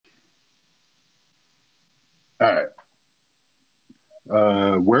All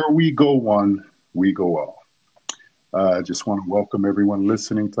right. Where we go one, we go all. I just want to welcome everyone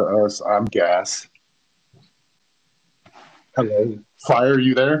listening to us. I'm Gas. Hello. Fire,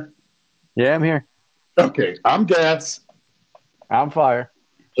 you there? Yeah, I'm here. Okay. I'm Gas. I'm fire.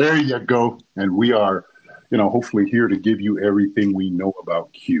 There you go. And we are, hopefully here to give you everything we know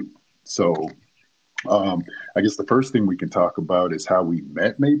about Q. So I guess the first thing we can talk about is how we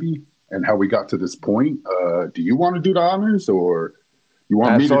met, maybe, and how we got to this point. Do you want to do the honors or you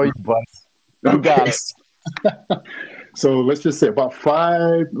want me That's to all do you, bud. You got Okay. it. So let's just say about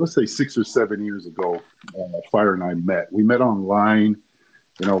let's say 6 or 7 years ago, Fire and I met. We met online,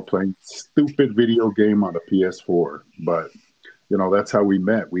 playing stupid video game on the PS4. But, that's how we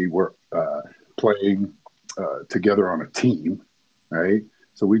met. We were playing together on a team, right?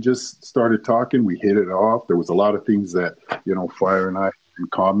 So we just started talking. We hit it off. There was a lot of things that, Fire and I had in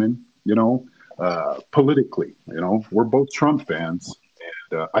common, politically. We're both Trump fans.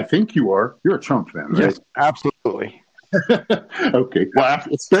 And I think you're a Trump fan, right? Yes, absolutely. Okay. Well,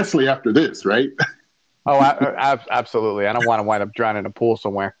 especially after this, right? Oh, absolutely. I don't want to wind up drowning in a pool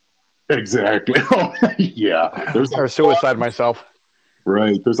somewhere Exactly. Yeah. There's a or suicide myself.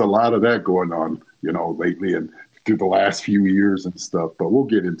 right. There's a lot of that going on, lately and through the last few years and stuff. But we'll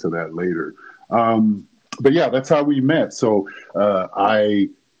get into that later. But yeah, that's how we met. So I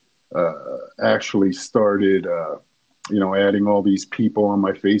actually started, adding all these people on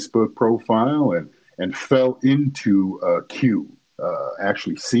my Facebook profile and fell into Q.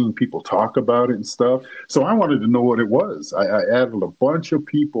 Actually seeing people talk about it and stuff. So I wanted to know what it was. I added a bunch of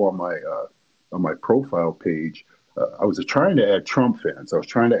people on my profile page. I was trying to add Trump fans. I was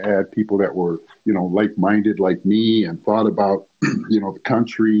trying to add people that were, like-minded like me and thought about, the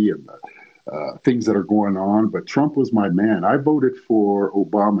country and things that are going on. But Trump was my man. I voted for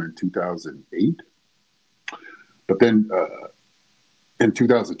Obama in 2008. But then in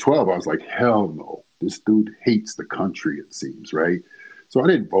 2012, I was like, hell no. This dude hates the country, it seems, right? So I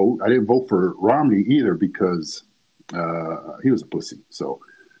didn't vote. I didn't vote for Romney either because he was a pussy. So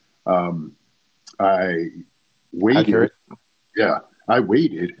I waited. Accurate. Yeah, I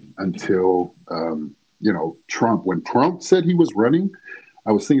waited until, Trump, when Trump said he was running,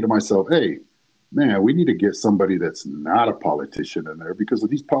 I was thinking to myself, hey, man, we need to get somebody that's not a politician in there because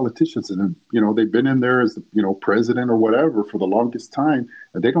of these politicians. And, they've been in there as, president or whatever for the longest time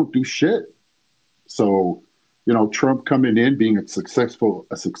and they don't do shit. So, Trump coming in, being a successful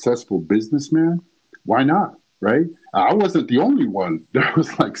businessman, why not? Right? I wasn't the only one. There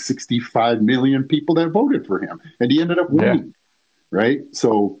was like 65 million people that voted for him and he ended up Yeah. winning. Right.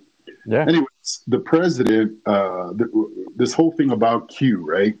 So, Yeah. anyways, the president, this whole thing about Q,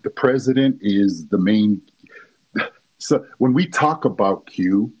 right? The president is the main. So when we talk about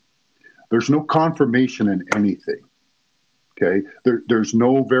Q, there's no confirmation in anything. Okay. There's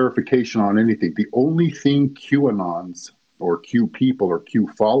no verification on anything. The only thing QAnons or Q people or Q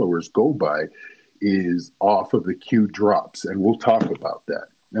followers go by is off of the Q drops. And we'll talk about that.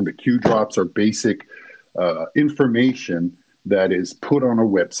 And the Q drops are basic information that is put on a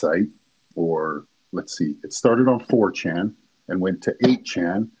website, or let's see, it started on 4chan and went to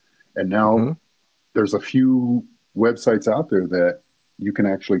 8chan. And now Hmm. there's a few websites out there that you can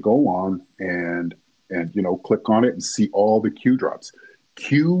actually go on and click on it and see all the Q drops.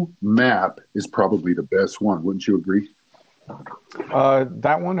 Q map is probably the best one, wouldn't you agree?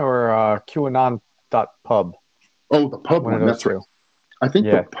 That one or QAnon.pub. Oh, the pub One of one, those that's right. two. I think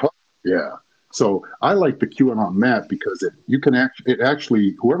the Yeah. pub, yeah. So I like the QAnon map because it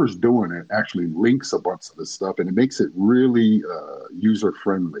actually, whoever's doing it actually links a bunch of this stuff and it makes it really user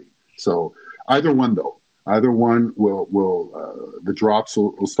friendly. So either one though, either one will the drops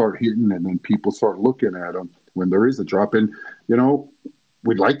will start hitting and then people start looking at them when there is a drop. And you know,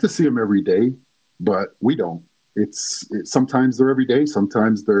 we'd like to see them every day, but we don't. Sometimes they're every day,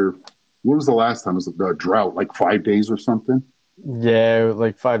 sometimes they're. When was the last time? Was it the drought like 5 days or something? Yeah.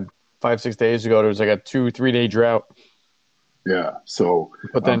 Like 6 days ago, there was like a 2, 3 day drought. Yeah. So,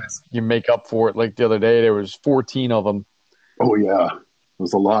 But then you make up for it. Like the other day, there was 14 of them. oh yeah,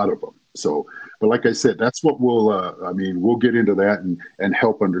 there's a lot of them. So, but like I said, that's what we'll. I mean, we'll get into that and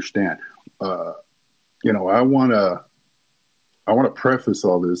help understand. Uh, I want to preface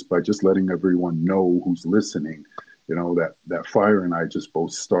all this by just letting everyone know who's listening. That Fire and I just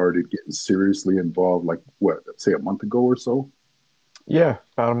both started getting seriously involved, like what, say a month ago or so. Yeah.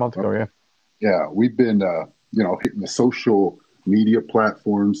 About a month ago. Yeah. Yeah, we've been, hitting the social media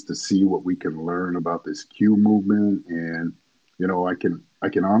platforms to see what we can learn about this Q movement, and I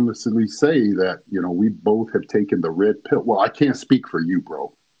can honestly say that we both have taken the red pill. Well, I can't speak for you,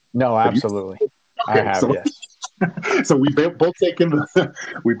 bro. No, Have you? absolutely. I Okay, have. so Yes. So we both taken the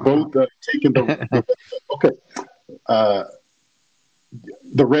we both taken the okay. Uh,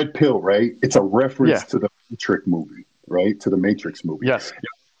 the red pill, right? It's a reference Yeah. to the Matrix movie, right? To the Matrix movie. Yes.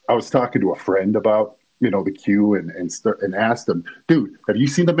 I was talking to a friend about the Q and asked him, dude, have you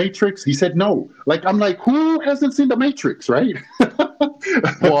seen the Matrix? He said no. Like I'm like, who hasn't seen the Matrix, right?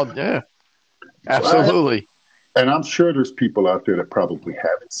 Well, yeah, absolutely. And I'm sure there's people out there that probably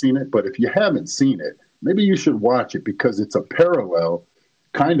haven't seen it, but if you haven't seen it, maybe you should watch it because it's a parallel,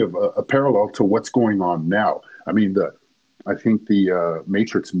 kind of a parallel to what's going on now. I mean, I think the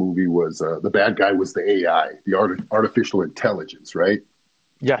Matrix movie was the bad guy was the AI, the artificial intelligence, right?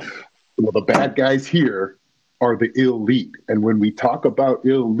 Yes. Well, the bad guys here are the elite, and when we talk about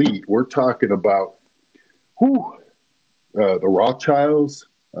elite, we're talking about who the Rothschilds,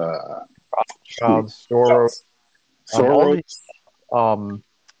 Child, Soros, all Soros,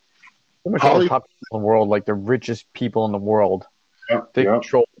 the pretty much all the Hollywood. top people in the world, like the richest people in the world, Yeah, they yeah.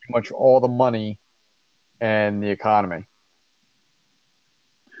 control pretty much all the money and the economy.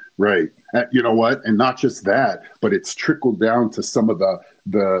 Right. You know what? And not just that, but it's trickled down to some of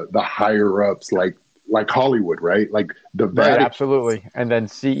the higher ups, like Hollywood, right? Like the Right, Vatican. absolutely. And then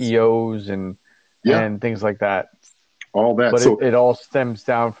CEOs Yeah, and things like that. all that. But So it all stems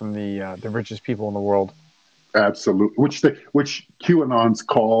down from the richest people in the world. absolutely, which QAnons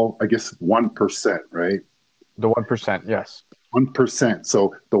call, I guess, 1%, right? The 1%, yes. 1%.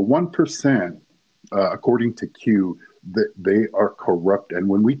 So the 1%, according to Q, that they are corrupt. And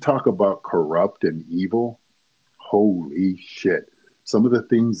when we talk about corrupt and evil, holy shit! Some of the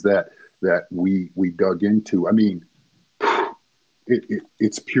things that we dug into. I mean,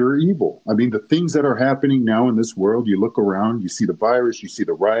 it's pure evil. I mean, the things that are happening now in this world, you look around, you see the virus, you see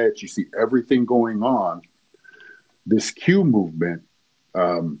the riots, you see everything going on. This Q movement,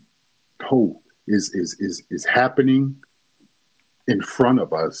 um, is happening in front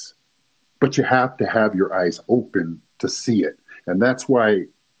of us, but you have to have your eyes open to see it, and that's why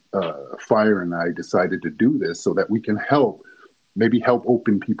Fire and I decided to do this so that we can maybe help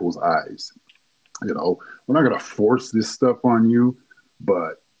open people's eyes. We're not going to force this stuff on you,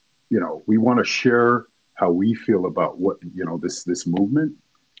 but we want to share how we feel about what this movement,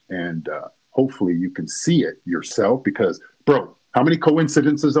 and hopefully you can see it yourself. Because, bro, how many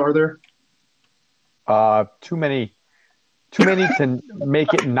coincidences are there? Too many to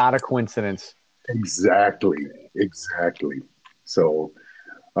make it not a coincidence. Exactly, exactly. So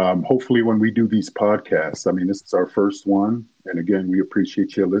hopefully when we do these podcasts, I mean, this is our first one, and again, we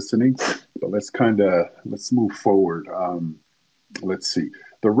appreciate you listening. But let's move forward. Let's see.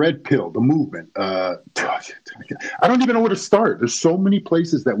 The red pill, the movement. I don't even know where to start. There's so many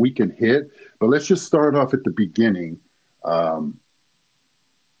places that we can hit, but let's just start off at the beginning. Um,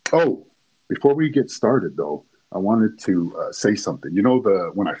 oh, before we get started, though, I wanted to say something.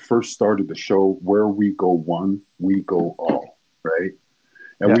 When I first started the show, where we go one, we go all, right?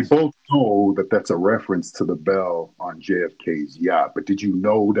 And we Yes. both know that that's a reference to the bell on JFK's yacht. But did you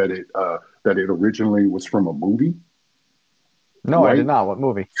know that it originally was from a movie? No, I did White. not. What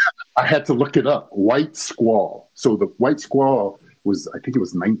movie? I had to look it up. White Squall. So the White Squall was, I think it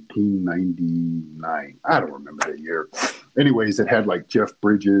was 1999. I don't remember the year. Anyways, it had like Jeff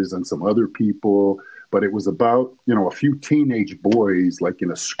Bridges and some other people, but it was about a few teenage boys like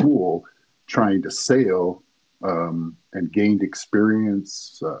in a school trying to sail, and gained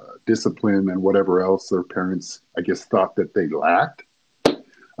experience, discipline, and whatever else their parents, I guess, thought that they lacked.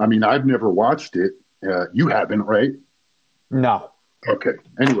 I mean, I've never watched it. You haven't, right? No. Okay.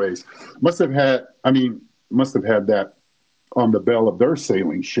 Anyways, must have had that on the bell of their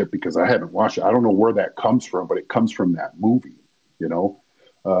sailing ship because I haven't watched it. I don't know where that comes from, but it comes from that movie, you know?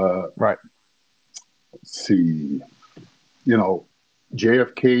 Right. Let's see.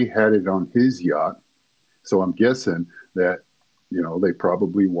 JFK had it on his yacht. So I'm guessing that, they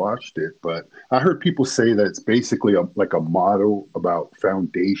probably watched it. But I heard people say that it's basically like a motto about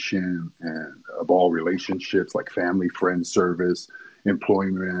foundation and of all relationships, like family, friend, service,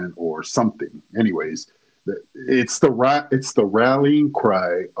 employment, or something. Anyways, it's the rallying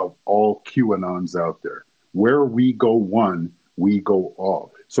cry of all QAnons out there. Where we go one, we go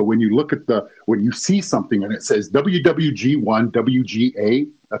all. So when you see something and it says WWG1, WGA,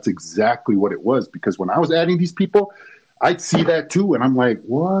 that's exactly what it was. Because when I was adding these people, I'd see that too, and I'm like,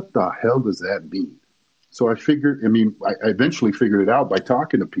 what the hell does that mean? So I eventually figured it out by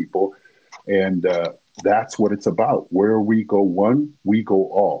talking to people, and that's what it's about. Where we go one, we go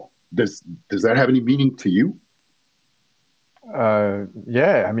all. Does that have any meaning to you?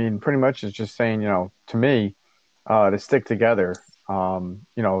 Yeah, I mean, pretty much it's just saying, to me, to stick together. Don't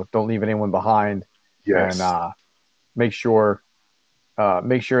leave anyone behind, and Yes. make sure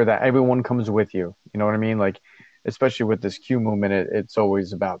that everyone comes with you. You know what I mean? Like, especially with this Q movement, it's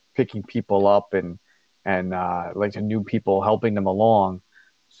always about picking people up and like the new people helping them along.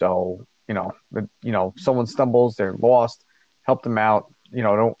 So someone stumbles, they're lost, help them out.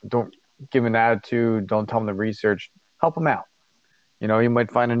 Don't give an attitude. Don't tell them the research. Help them out. You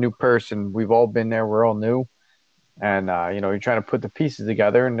might find a new person. We've all been there. We're all new, and you're trying to put the pieces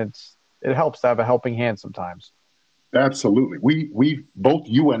together, and it helps to have a helping hand sometimes. Absolutely. We both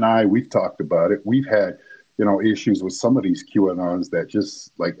you and I, we've talked about it. We've had, issues with some of these QAnons that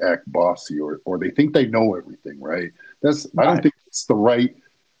just like act bossy or they think they know everything, right? I don't Right. think it's the right.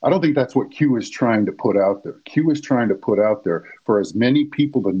 I don't think that's what Q is trying to put out there. Q is trying to put out there for as many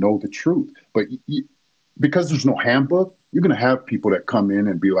people to know the truth. But because there's no handbook, you're going to have people that come in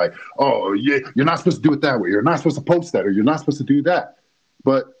and be like, "Oh, yeah, you're not supposed to do it that way. You're not supposed to post that, or you're not supposed to do that."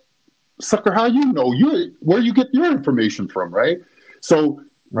 But sucker, how you know you where you get your information from, right? So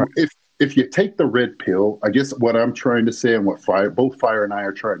Right. if you take the red pill, I guess what I'm trying to say and what both Fire and I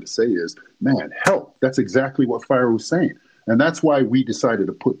are trying to say is, man, help. That's exactly what Fire was saying, and that's why we decided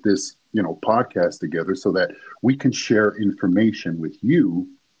to put this podcast together so that we can share information with you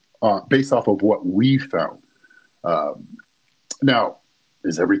based off of what we found. Um, Now,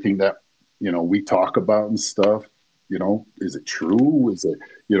 is everything that we talk about and stuff, is it true? Is it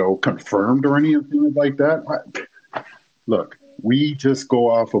confirmed or anything like that? Look, we just go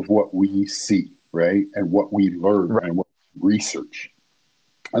off of what we see, right, and what we learn Right. and what we research,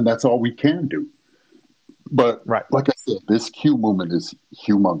 and that's all we can do. But Right. like I said, this Q movement is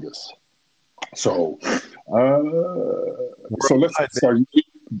humongous. So, let's Worldwide. start.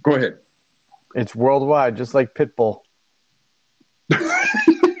 Go ahead. It's worldwide, just like Pitbull.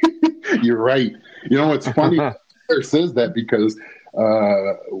 You're right. It's funny Claire says that because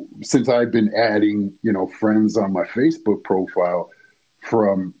uh, since I've been adding, friends on my Facebook profile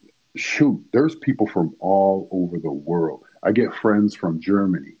from there's people from all over the world. I get friends from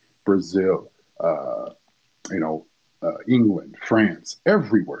Germany, Brazil, you know, England, France,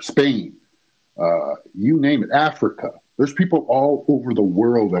 everywhere, Spain, you name it, Africa. There's people all over the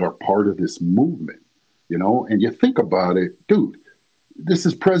world that are part of this movement, and you think about it, dude, this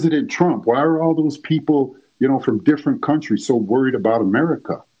is President Trump. Why are all those people, from different countries so worried about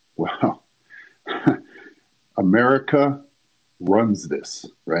America? Well, America runs this,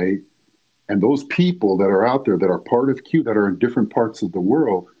 right? And those people that are out there that are part of Q, that are in different parts of the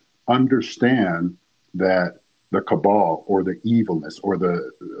world, understand that the cabal or the evilness or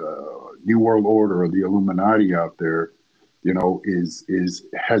the New World Order or the Illuminati out there,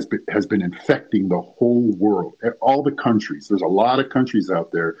 has been infecting the whole world, all the countries. There's a lot of countries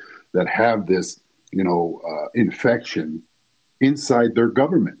out there that have this, infection inside their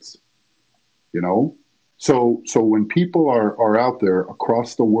governments. You know, so when people are out there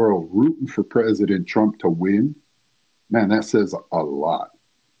across the world rooting for President Trump to win, man, that says a lot.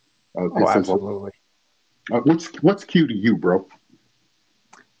 Oh, It says a lot. absolutely. What's Q to you, bro?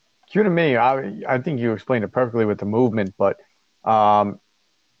 Q to me, I think you explained it perfectly with the movement, but um,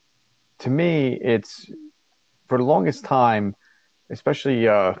 to me, it's for the longest time, especially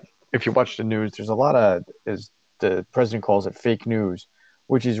if you watch the news, there's a lot of, as the president calls it, fake news,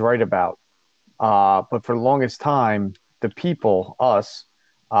 which he's right about. But for the longest time, the people, us,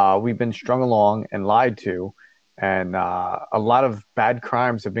 we've been strung along and lied to, and a lot of bad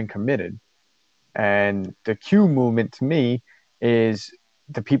crimes have been committed. And the Q movement to me is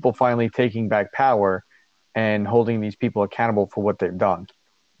the people finally taking back power and holding these people accountable for what they've done.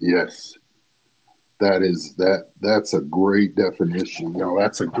 Yes, that's a great definition.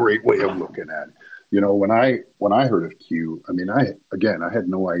 That's a great way of looking at it. When I heard of Q, I mean, I had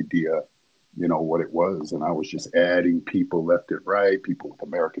no idea, what it was, and I was just adding people left and right, people with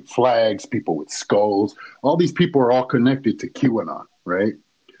American flags, people with skulls. All these people are all connected to QAnon, right?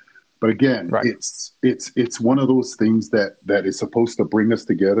 But again, Right. it's one of those things that is supposed to bring us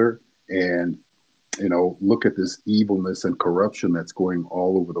together and look at this evilness and corruption that's going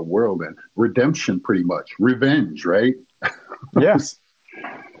all over the world and redemption, pretty much revenge, right? Yeah.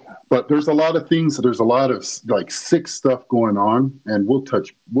 But there's a lot of things. There's a lot of like sick stuff going on, and we'll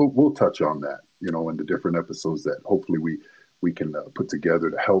touch on that, in the different episodes that hopefully we can put together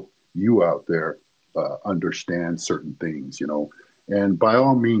to help you out there understand certain things. And by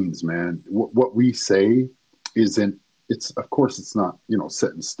all means, man, what we say isn't. It's of course it's not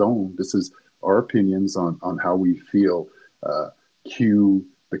set in stone. This is our opinions on how we feel Q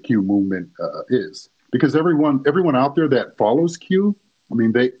the Q movement is, because everyone out there that follows Q, I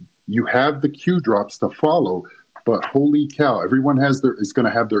mean, you have the Q drops to follow, but holy cow, everyone is going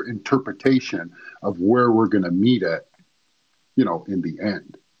to have their interpretation of where we're going to meet at, in the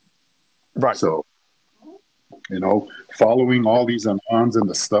end. Right. So, following all these anons and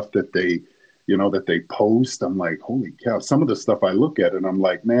the stuff that they post, I'm like, holy cow. Some of the stuff I look at and I'm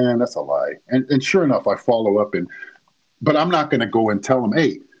like, man, that's a lie. And sure enough, I follow up but I'm not going to go and tell them,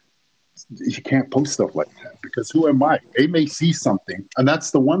 hey, you can't post stuff like that, because who am I? They may see something. And that's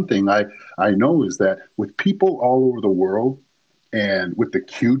the one thing I know, is that with people all over the world and with the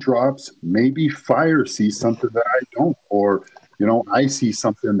Q drops, maybe Fire sees something that I don't, or, I see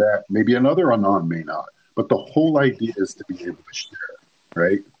something that maybe another anon may not. But the whole idea is to be able to share,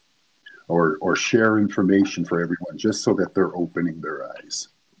 right? Or share information for everyone, just so that they're opening their eyes.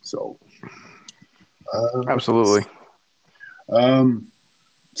 So, Absolutely.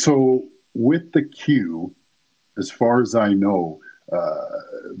 So with the Q, as far as I know,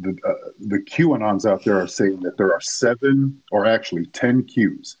 the QAnons out there are saying that there are 7 or actually 10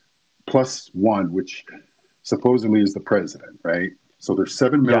 Qs plus 1, which supposedly is the president, right? So there's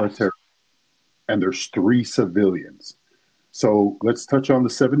 7 military, and there's 3 civilians. So let's touch on the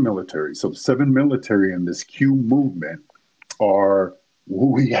 7 military. So the 7 military in this Q movement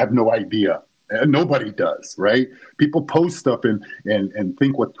we have no idea. Nobody does, right? People post stuff and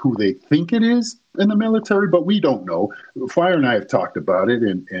think who they think it is in the military, but we don't know. Fire and I have talked about it,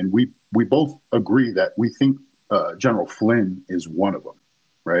 and we both agree that we think General Flynn is one of them,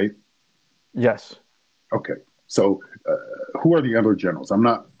 right? Yes. Okay. So who are the other generals? I'm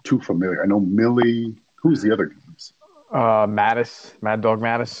not too familiar. I know Milley. Who's the other guys? Mattis, Mad Dog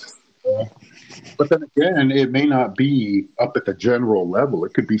Mattis. But then again, it may not be up at the general level.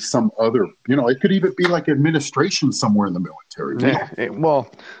 It could be some other, it could even be like administration somewhere in the military.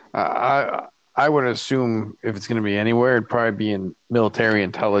 I would assume if it's going to be anywhere, it'd probably be in military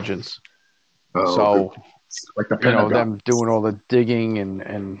intelligence. So, like the Pentagon. Them doing all the digging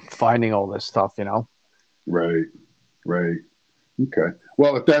and finding all this stuff, Right. Okay.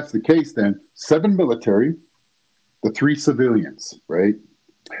 Well, if that's the case, then 7 military, the 3 civilians, right?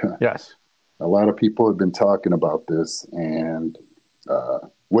 Yes. A lot of people have been talking about this, and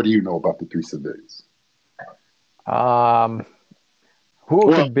what do you know about the 3 civilians?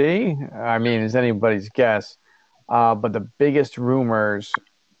 Who it could be, I mean, is anybody's guess. But the biggest rumors,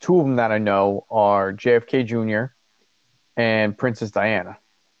 2 of them that I know, are JFK Jr. and Princess Diana.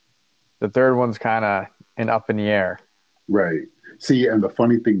 The third one's kind of up in the air. Right. See, and the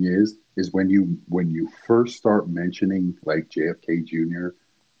funny thing is when you first start mentioning like JFK Jr.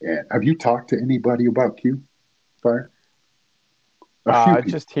 And have you talked to anybody about Q Fire?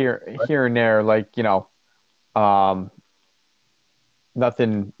 Just here and there, like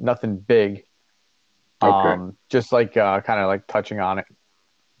nothing big. Okay. Just like kind of like touching on it.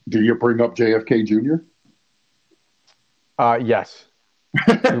 Do you bring up JFK Jr.? Yes.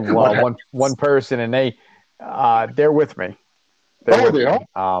 one person, and they're with me. They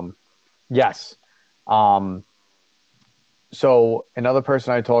are? Yes. So another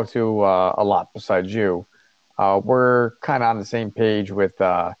person I talk to a lot besides you, we're kind of on the same page with,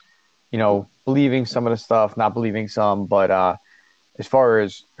 believing some of the stuff, not believing some, but as far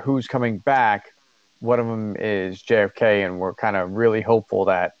as who's coming back, one of them is JFK, and we're kind of really hopeful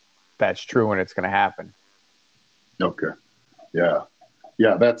that that's true and it's going to happen. Okay. Yeah.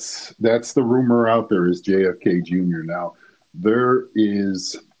 Yeah, that's the rumor out there, is JFK Jr. Now, there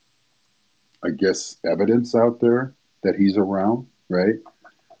is, I guess, evidence out there that he's around, right?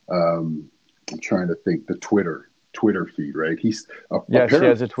 I'm trying to think. The Twitter feed, right? He's he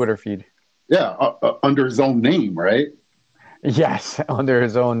has a Twitter feed. Yeah, under his own name, right? Yes, under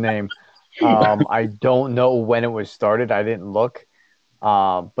his own name. I don't know when it was started. I didn't look,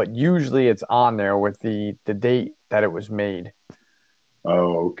 but usually it's on there with the date that it was made.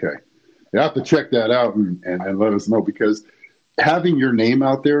 Oh, okay. You have to check that out and let us know, because having your name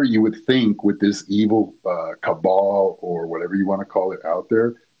out there, you would think with this evil cabal or whatever you want to call it out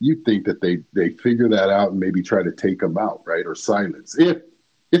there, you'd think that they figure that out and maybe try to take him out, right? Or silence, if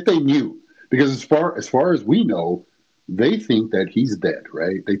they knew. Because as far as we know, they think that he's dead,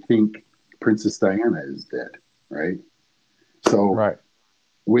 right? They think Princess Diana is dead, right? So right.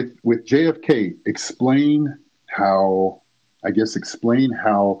 With JFK, explain how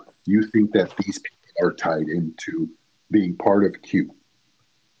you think that these people are tied into being part of Q.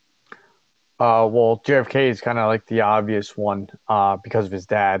 Well, JFK is kind of like the obvious one because of his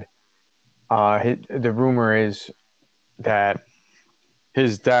dad. The rumor is that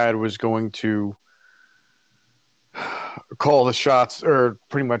his dad was going to call the shots, or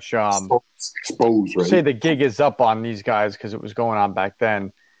pretty much expose, right? Say the gig is up on these guys because it was going on back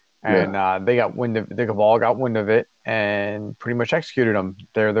then. and they all got wind of it and pretty much executed him.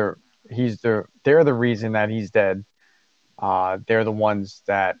 They're the reason that he's dead. They're the ones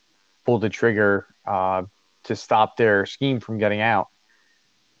that pulled the trigger to stop their scheme from getting out.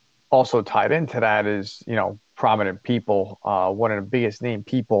 Also tied into that is, prominent people. One of the biggest name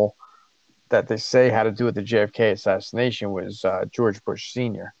people that they say had to do with the JFK assassination was George Bush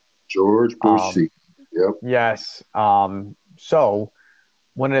Sr. George Bush Um, Sr. Yep. yes. So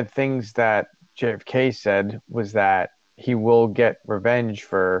one of the things that JFK said was that he will get revenge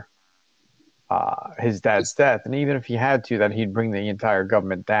for his dad's death, and even if he had to, that he'd bring the entire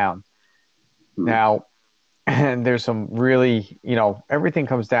government down. Hmm. Now, and there's some really, everything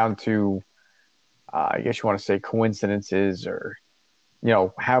comes down to, I guess you want to say coincidences, or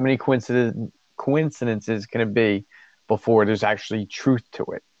how many coincidences can it be before there's actually truth to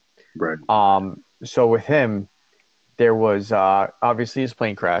it. Right. So with him, there was obviously his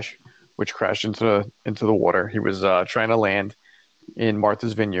plane crash, which crashed into the water. He was trying to land in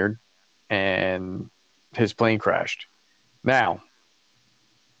Martha's Vineyard, and his plane crashed. Now,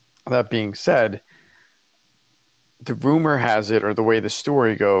 that being said, the rumor has it, or the way the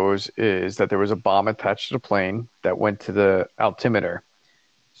story goes, is that there was a bomb attached to the plane that went to the altimeter.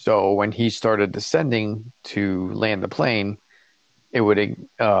 So when he started descending to land the plane, it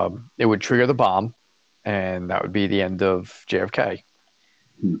would trigger the bomb, and that would be the end of JFK.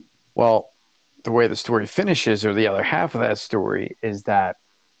 Hmm. Well, the way the story finishes, or the other half of that story, is that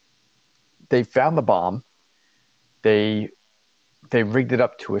they found the bomb. They rigged it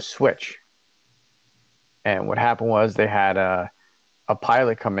up to a switch. And what happened was they had a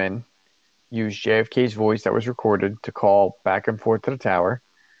pilot come in, use JFK's voice that was recorded to call back and forth to the tower.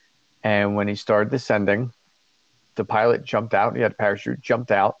 And when he started descending, the pilot jumped out. He had a parachute,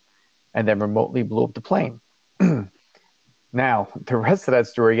 jumped out, and then remotely blew up the plane. Now, the rest of that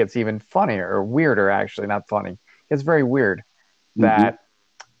story gets even funnier, or weirder, actually, not funny. It's very weird that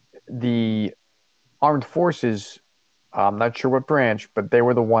the armed forces, I'm not sure what branch, but they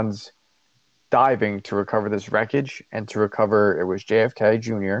were the ones diving to recover this wreckage and to recover, it was JFK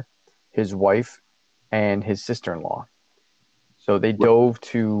Jr., his wife, and his sister-in-law. So they dove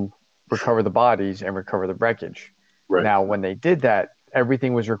to recover the bodies and recover the wreckage. Right. Now, when they did that,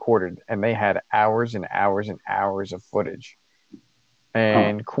 everything was recorded, and they had hours and hours and hours of footage.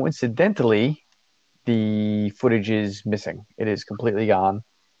 And coincidentally, the footage is missing. It is completely gone.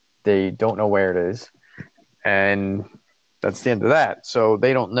 They don't know where it is. And that's the end of that. So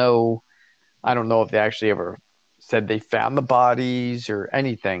they don't know. I don't know if they actually ever said they found the bodies or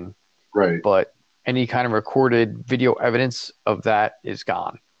anything. Right. But any kind of recorded video evidence of that is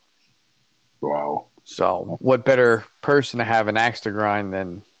gone. Wow. So what better person to have an axe to grind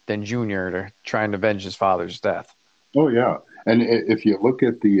than Junior to try and avenge his father's death? Oh yeah. And if you look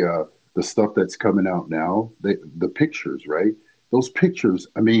at the stuff that's coming out now, the pictures, right? Those pictures,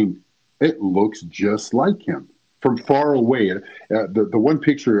 I mean, it looks just like him from far away. The one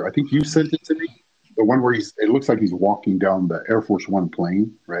picture, I think you sent it to me, the one where it looks like he's walking down the Air Force One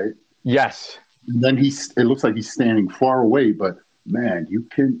plane, right? Yes. And then it looks like he's standing far away, but man, you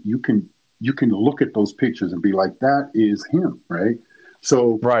can look at those pictures and be like, that is him, right?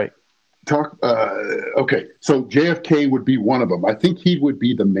 So right. Okay, so JFK would be one of them. I think he would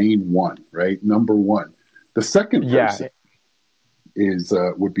be the main one, right? Number one. The second person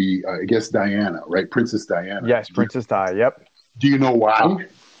would be, I guess, Diana, right? Princess Diana. Yes, Princess Di. Yep. Do you know why?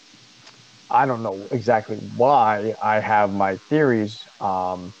 I don't know exactly why. I have my theories.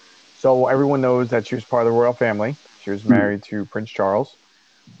 So everyone knows that she was part of the royal family. She was married to Prince Charles.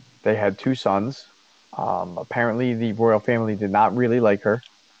 They had 2 sons. Apparently, the royal family did not really like her.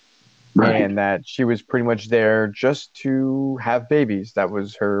 Right. And that she was pretty much there just to have babies. That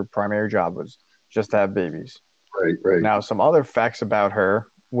was her primary job, was just to have babies. Right, right. Now, some other facts about her,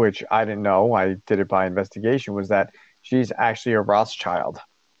 which I didn't know, I did it by investigation, was that she's actually a Rothschild.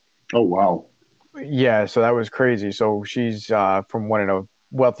 Oh, wow. Yeah, so that was crazy. So she's from one of the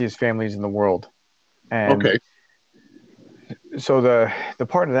wealthiest families in the world. And okay. So the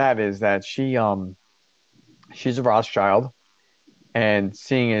part of that is that she's a Rothschild, and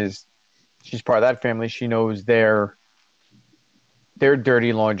seeing as she's part of that family, she knows their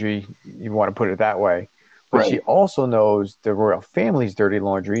dirty laundry, you want to put it that way. But right. She also knows the royal family's dirty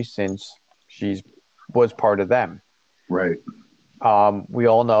laundry since was part of them. Right. We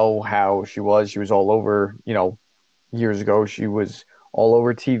all know how she was. She was all over, years ago. She was all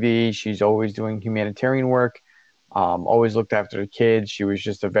over TV. She's always doing humanitarian work, always looked after the kids. She was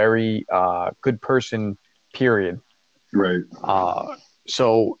just a very good person, period. Right.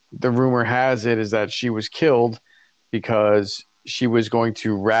 So the rumor has it is that she was killed because she was going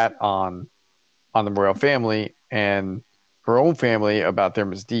to rat on the royal family and her own family about their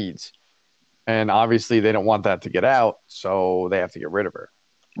misdeeds. And obviously, they don't want that to get out, so they have to get rid of her.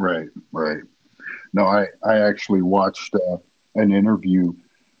 Right, right. No, I actually watched an interview.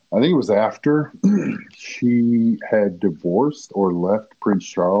 I think it was after she had divorced or left Prince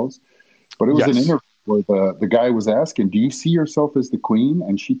Charles, but it was an Yes. interview where the guy was asking, "Do you see yourself as the queen?"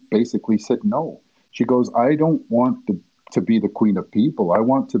 And she basically said no. She goes, "I don't want to be the queen of people. I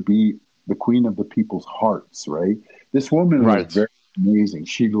want to be the queen of the people's hearts." Right? This woman was Right. very amazing.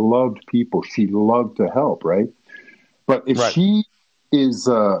 She loved people. She loved to help. Right? But if Right. she is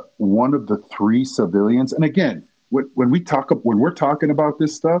one of the three civilians, and again, when we're talking about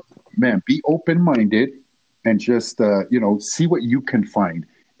this stuff, man, be open minded and just see what you can find.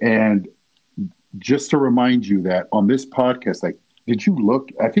 And just to remind you that on this podcast, like, did you look?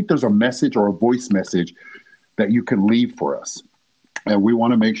 I think there's a message or a voice message that you can leave for us, and we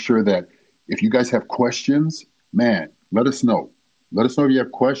want to make sure that if you guys have questions, man, let us know. Let us know if you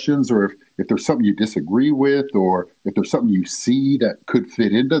have questions or if there's something you disagree with or if there's something you see that could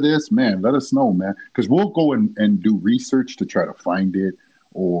fit into this, man, let us know, man. Because we'll go and do research to try to find it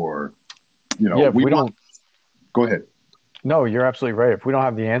or, Yeah, if we we want, don't, go ahead. no, you're absolutely right. If we don't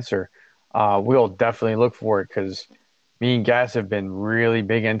have the answer, we'll definitely look for it because me and Gas have been really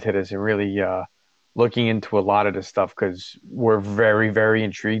big into this and really looking into a lot of this stuff because we're very, very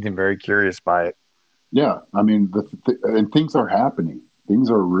intrigued and very curious by it. Yeah. I mean, and things are happening. Things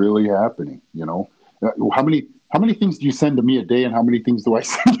are really happening. How many things do you send to me a day and how many things do I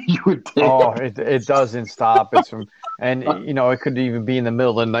send to you a day? Oh, it doesn't stop. It's from, and it could even be in the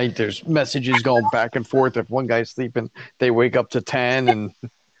middle of the night. There's messages going back and forth. If one guy's sleeping, they wake up to 10 and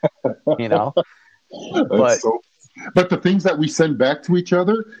you know, That's but so. But the things that we send back to each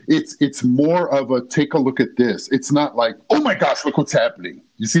other, it's more of a take a look at this. It's not like, oh my gosh, look what's happening.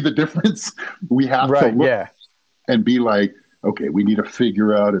 You see the difference? We have to right, look yeah. and be like, okay, we need to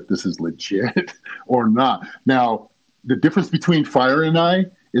figure out if this is legit or not. Now, the difference between Fire and I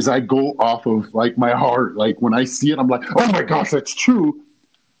is I go off of like my heart. Like when I see it, I'm like, oh my gosh, that's true.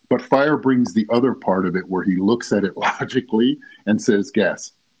 But Fire brings the other part of it where he looks at it logically and says,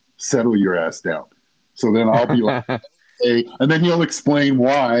 Gas, settle your ass down. So then I'll be like, hey, and then he'll explain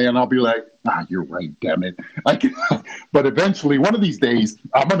why, and I'll be like, you're right, damn it. I can, but eventually, one of these days,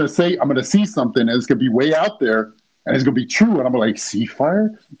 I'm gonna see something, and it's gonna be way out there, and it's gonna be true, and I'm like, see,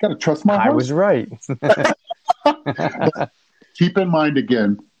 Fire, you gotta trust my I heart. was right. Keep in mind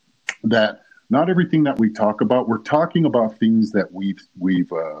again that not everything that we talk about, we're talking about things that we've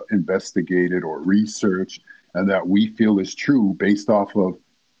investigated or researched, and that we feel is true based off of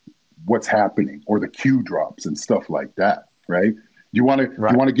what's happening or the cue drops and stuff like that, right? Do you want to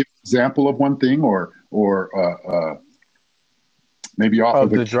Right. give an example of one thing or maybe off of Of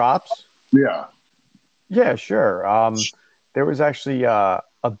the the drops? yeah. Yeah, sure. There was actually a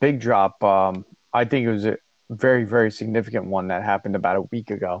big drop. I think it was a very, very significant one that happened about a week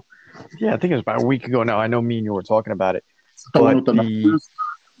ago. Yeah, I think it was about a week ago now. I know me and you were talking about it, The one with but the numbers?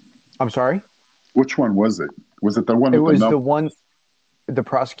 I'm sorry, Which one was it? Was it the one it with the was number? the one, the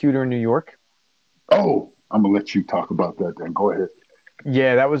prosecutor in New York. Oh, I'm gonna let you talk about that then. Go ahead.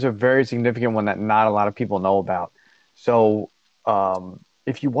 Yeah, that was a very significant one that not a lot of people know about. So,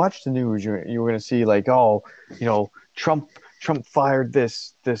 if you watch the news, you're going to see like, oh, Trump fired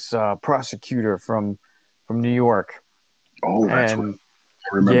this prosecutor from New York, Oh, that's right. and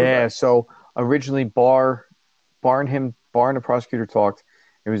I remember yeah, that. so originally Barr and the prosecutor talked.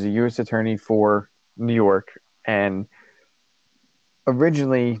 It was a U.S. attorney for New York, and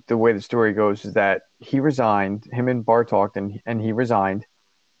originally the way the story goes is that he resigned. Him and Barr talked, and he resigned,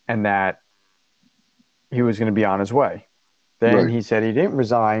 and that he was going to be on his way. Then Right. he said he didn't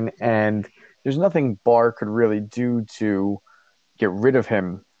resign, and there's nothing Barr could really do to get rid of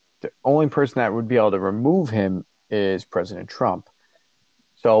him. The only person that would be able to remove him is President Trump.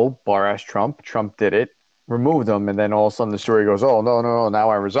 So Barr asked Trump. Trump did it, removed him, and then all of a sudden the story goes, "Oh no, no, no! Now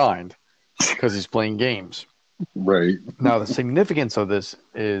I resigned because he's playing games." Right. Now the significance of this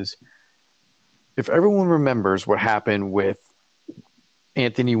is, if everyone remembers what happened with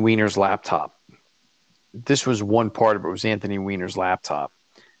Anthony Weiner's laptop, this was one part of it. Was Anthony Weiner's laptop,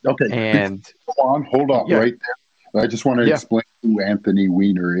 Okay. Before and you go on, hold on yeah, right there. I just want to yeah, explain who Anthony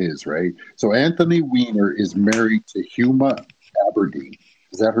Weiner is, right? So Anthony Weiner is married to Huma Aberdeen.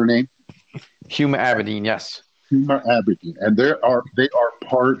 Is that her name? Huma Abedin, yes. Huma Aberdeen, and they are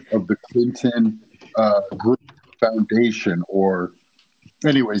part of the Clinton Group Foundation. Or,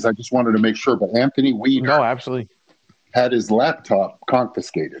 anyways, I just wanted to make sure. But Anthony Weiner No, absolutely. had his laptop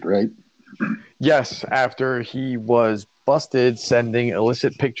confiscated, right? Yes, after he was busted sending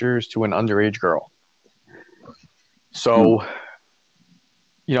illicit pictures to an underage girl. Hmm. So,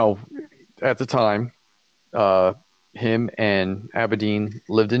 at the time, him and Abedin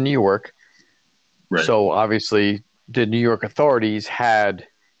lived in New York. Right. So obviously, the New York authorities had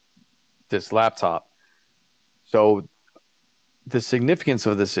this laptop. So the significance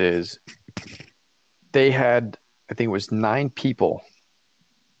of this is they had, I think it was 9 people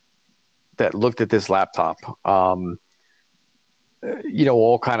that looked at this laptop. All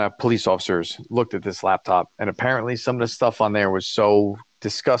kind of police officers looked at this laptop, and apparently some of the stuff on there was so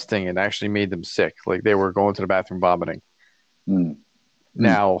disgusting it actually made them sick. Like they were going to the bathroom vomiting. Hmm. Hmm.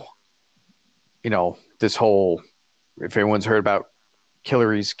 Now, this whole, if everyone's heard about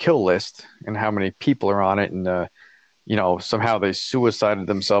Hillary's kill list and how many people are on it, and somehow they suicided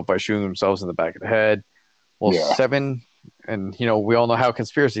themselves by shooting themselves in the back of the head. Well, Yeah. 7, and we all know how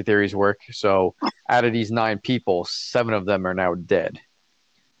conspiracy theories work. So out of these 9 people, 7 of them are now dead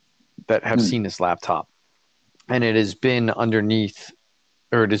that have Hmm. seen this laptop, and it has been underneath,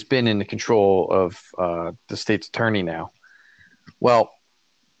 or it has been in the control of the state's attorney now. Well,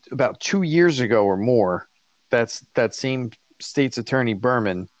 about 2 years ago or more, that same state's attorney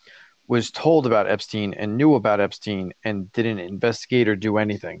Berman was told about Epstein and knew about Epstein and didn't investigate or do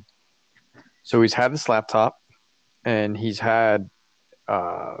anything. So he's had this laptop and he's had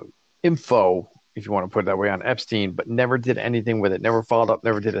info, if you want to put it that way, on Epstein, but never did anything with it, never followed up,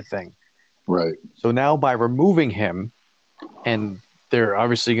 never did a thing. Right. So now by removing him, and they're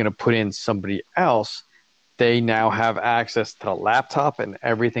obviously going to put in somebody else, they now have access to the laptop and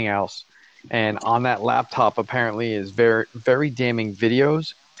everything else. And on that laptop apparently is very, very damning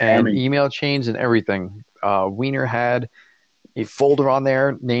videos and Damning. email chains and everything. Weiner had a folder on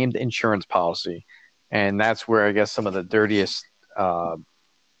there named insurance policy. And that's where I guess some of the dirtiest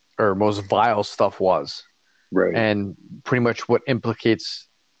or most vile stuff was. Right. And pretty much what implicates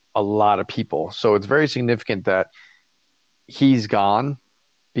a lot of people. So it's very significant that he's gone,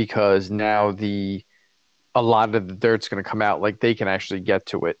 because now a lot of the dirt's going to come out. Like they can actually get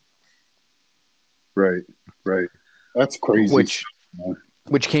to it. Right. Right. That's crazy.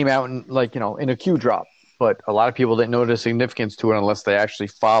 Which came out in a Q drop, but a lot of people didn't know the significance to it unless they actually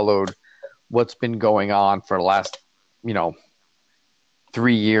followed what's been going on for the last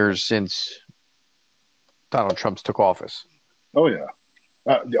 3 years since Donald Trump's took office. Oh yeah.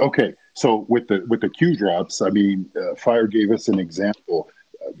 Okay. So with the Q drops, I mean, Fire gave us an example.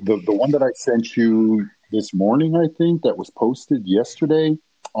 The one that I sent you this morning, I think, that was posted yesterday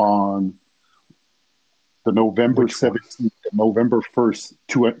on the November 17th, November 1st,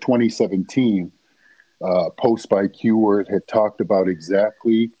 2017, post by Q, where it had talked about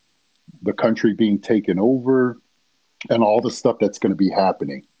exactly the country being taken over and all the stuff that's going to be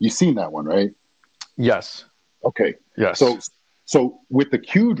happening. You've seen that one, right? Yes. Okay. Yes. So with the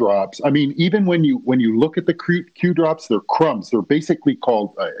Q drops, I mean, even when you look at the Q drops, they're crumbs. They're basically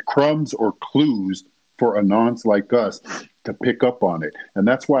called crumbs or clues for anons like us to pick up on it. And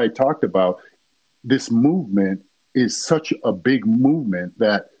that's why I talked about this movement is such a big movement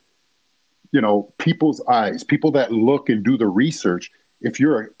that, people's eyes, people that look and do the research, if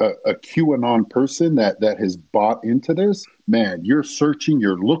you're a QAnon person that has bought into this, man, you're searching,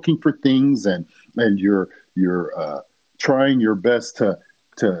 you're looking for things, and you're trying your best to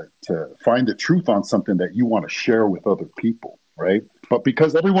find the truth on something that you want to share with other people, right? But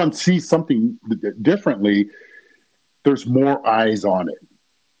because everyone sees something differently, there's more eyes on it,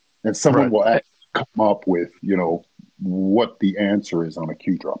 and someone will actually come up with, what the answer is on a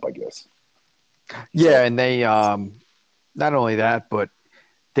Q drop, I guess. Yeah, and they not only that, but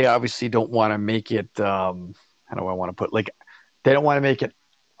they obviously don't want to make it. How do I want to put? Like, they don't want to make it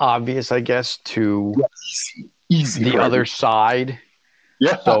obvious, I guess, to easy the other side.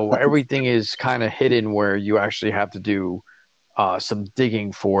 Yeah. So everything is kind of hidden, where you actually have to do some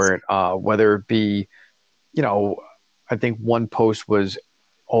digging for it. Whether it be, I think one post was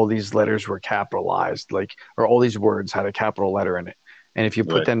all these letters were capitalized, or all these words had a capital letter in it. And if you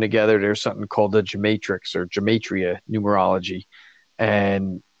put them together, there's something called the gematrix or gematria numerology,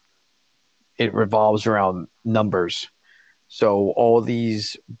 and it revolves around numbers. So all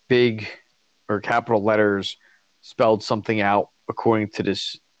these big or capital letters spelled something out according to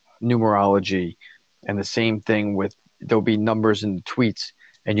this numerology. And the same thing with, there'll be numbers in the tweets,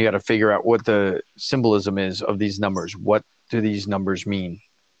 and you got to figure out what the symbolism is of these numbers. What do these numbers mean?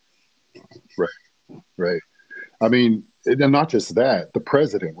 Right. I mean, and not just that, the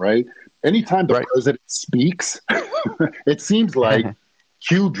president, right? Anytime the president speaks, it seems like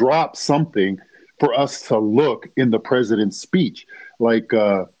Q drops something for us to look in the president's speech. Like,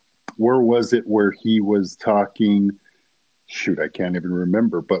 where was it where he was talking? shoot, I can't even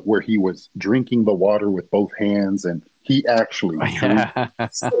remember, but where he was drinking the water with both hands and he actually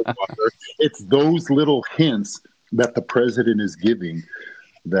drinks the water. It's those little hints that the president is giving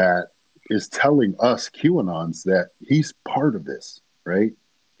that is telling us QAnons that he's part of this, right?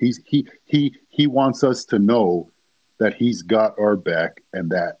 He wants us to know that he's got our back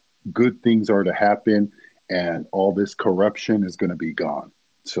and that good things are to happen and all this corruption is going to be gone.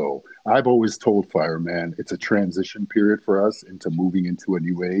 So I've always told Fireman it's a transition period for us into moving into a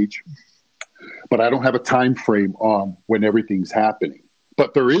new age. But I don't have a time frame on when everything's happening.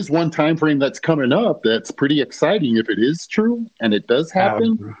 But there is one time frame that's coming up that's pretty exciting if it is true and it does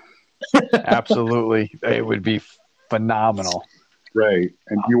happen. Absolutely. It would be phenomenal. Right.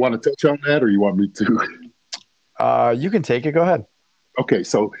 And you want to touch on that or you want me to? You can take it. Go ahead. Okay.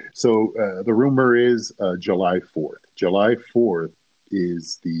 So the rumor is July 4th. July 4th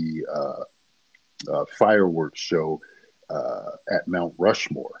is the fireworks show at Mount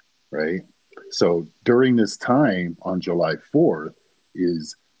Rushmore, right? So during this time on July 4th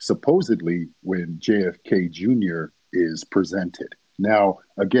is supposedly when JFK Jr. is presented. Now,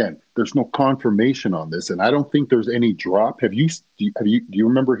 again, there's no confirmation on this, and I don't think there's any drop. Do you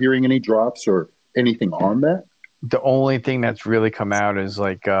remember hearing any drops or anything on that? The only thing that's really come out is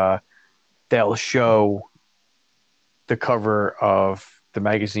like they'll show the cover of the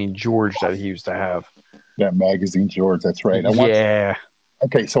magazine George that he used to have. That magazine George, that's right.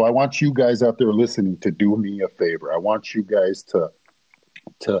 Okay, so I want you guys out there listening to do me a favor. I want you guys to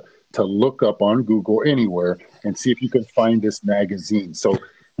look up on Google anywhere and see if you can find this magazine. So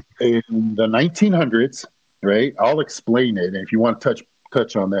in the 1900s, right? I'll explain it, and if you want to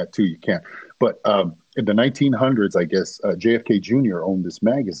touch on that too, you can. But in the 1900s, I guess JFK Jr. owned this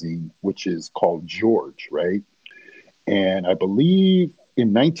magazine, which is called George, right? And I believe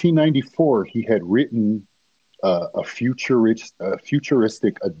in 1994 he had written a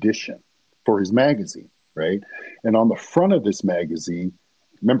futuristic edition for his magazine, right? And on the front of this magazine,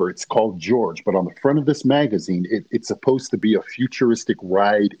 remember, it's called George, but on the front of this magazine, it's supposed to be a futuristic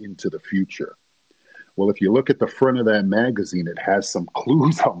ride into the future. Well, if you look at the front of that magazine, it has some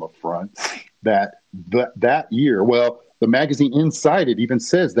clues on the front that year, well, the magazine inside it even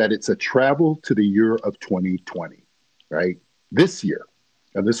says that it's a travel to the year of 2020, right? This year.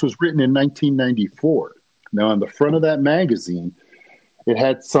 And this was written in 1994. Now, on the front of that magazine, it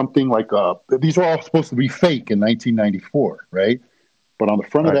had something like, these are all supposed to be fake in 1994, right? But on the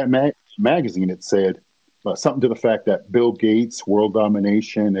front of that magazine, it said something to the fact that Bill Gates, world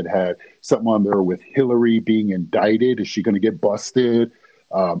domination. It had something on there with Hillary being indicted. Is she going to get busted?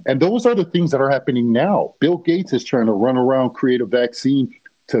 And those are the things that are happening now. Bill Gates is trying to run around, create a vaccine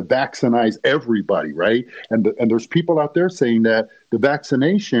to vaccinize everybody, right? And there's people out there saying that the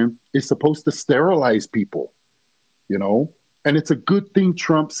vaccination is supposed to sterilize people, you know? And it's a good thing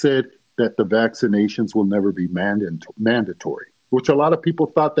Trump said that the vaccinations will never be mandatory, which a lot of people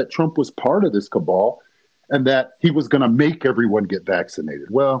thought that Trump was part of this cabal and that he was going to make everyone get vaccinated.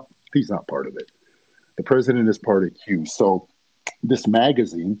 Well, he's not part of it. The president is part of Q. So this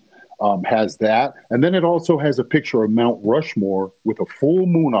magazine has that. And then it also has a picture of Mount Rushmore with a full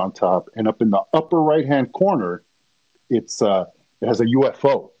moon on top. And up in the upper right-hand corner, it has a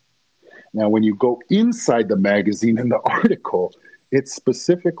UFO. Now, when you go inside the magazine in the article, it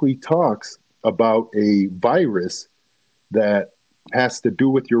specifically talks about a virus that has to do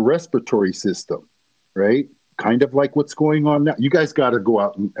with your respiratory system, right? Kind of like what's going on now. You guys got to go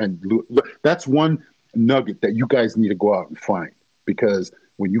out and look. That's one nugget that you guys need to go out and find, because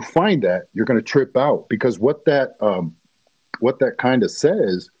when you find that, you're going to trip out, because what that kind of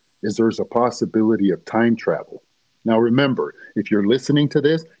says is there's a possibility of time travel. Now, remember, if you're listening to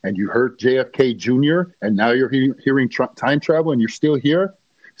this and you heard JFK Jr. and now you're hearing time travel and you're still here,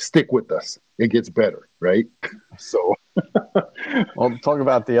 stick with us. It gets better, right? So, well, talk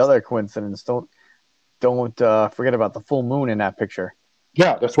about the other coincidence. Don't forget about the full moon in that picture.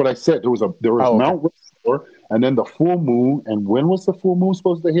 Yeah, that's what I said. There was Mount Rushmore, and then the full moon. And when was the full moon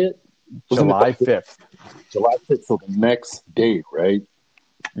supposed to hit? July 5th. July 5th, so the next day, right?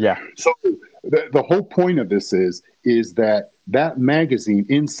 Yeah. So the whole point of this is that magazine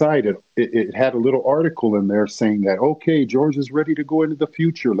inside it had a little article in there saying that, okay, George is ready to go into the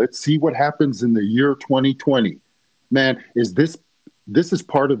future. Let's see what happens in the year 2020. Man, this is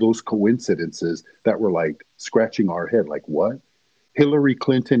part of those coincidences that were like scratching our head. Like, what? Hillary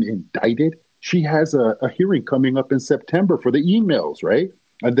Clinton indicted? She has a hearing coming up in September for the emails, right?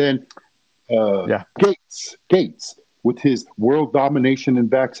 And then Gates with his world domination and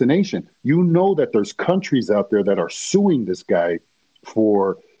vaccination. You know that there's countries out there that are suing this guy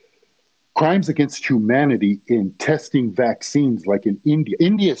for crimes against humanity in testing vaccines, like in India.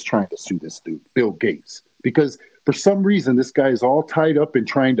 India is trying to sue this dude, Bill Gates, because for some reason this guy is all tied up in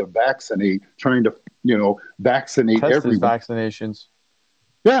trying to vaccinate, vaccinate Test his everyone. vaccinations.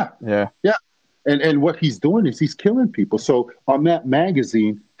 Yeah, Yeah. yeah. And what he's doing is he's killing people. So on that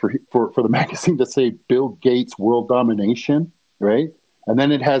magazine, for the magazine to say Bill Gates world domination, right? And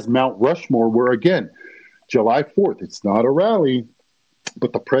then it has Mount Rushmore, where again, July 4th, it's not a rally,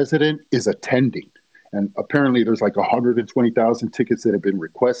 but the president is attending. And apparently there's like 120,000 tickets that have been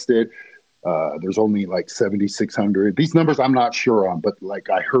requested. There's only like 7,600. These numbers I'm not sure on, but like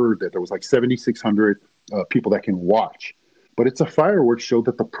I heard that there was like 7,600 people that can watch. But it's a fireworks show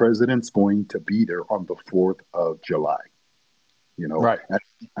that the president's going to be there on the 4th of July. Right.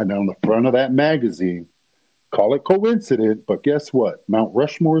 And on the front of that magazine, call it coincident, but guess what? Mount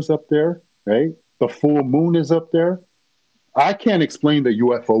Rushmore's up there, right? The full moon is up there. I can't explain the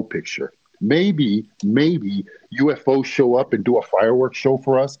UFO picture. Maybe UFOs show up and do a fireworks show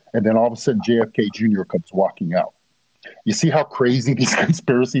for us, and then all of a sudden JFK Jr. comes walking out. You see how crazy these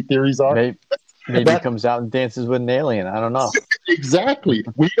conspiracy theories are? Maybe he comes out and dances with an alien. I don't know. Exactly.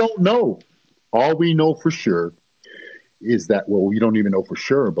 We don't know. All we know for sure is that, well, we don't even know for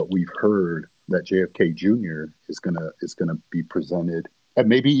sure, but we've heard that JFK Jr. is gonna be presented, and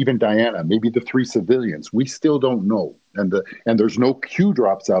maybe even Diana, maybe the three civilians. We still don't know, and there's no Q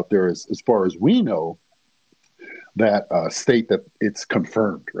drops out there as far as we know that state that it's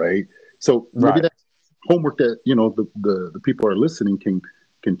confirmed, right? So maybe that's homework that the people are listening can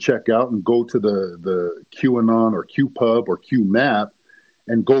check out and go to the QAnon or QPub or QMap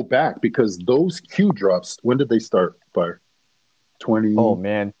and go back, because those Q drops, when did they start? By 20? Oh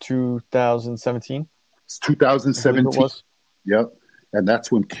man, 2017. It's 2017. It was. Yep, and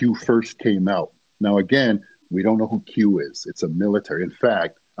that's when Q first came out. Now again, we don't know who Q is. It's a military. In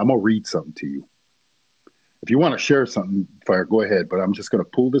fact, I'm gonna read something to you. If you want to share something, Fire, go ahead. But I'm just gonna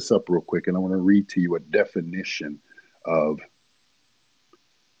pull this up real quick, and I want to read to you a definition of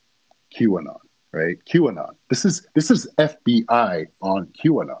QAnon. Right? QAnon. This is FBI on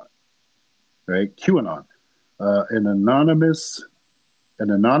QAnon. Right? QAnon. An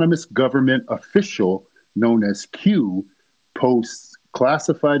anonymous government official known as Q posts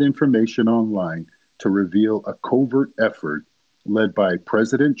classified information online to reveal a covert effort led by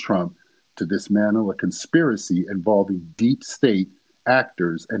President Trump to dismantle a conspiracy involving deep state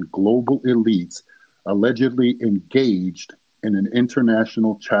actors and global elites allegedly engaged in an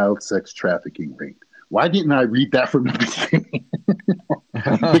international child sex trafficking ring. Why didn't I read that from the beginning?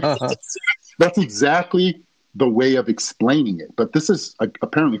 That's exactly the way of explaining it. But this is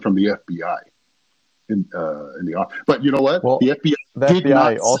apparently from the FBI in the. But you know what? Well, the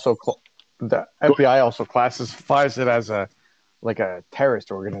FBI also classifies it as a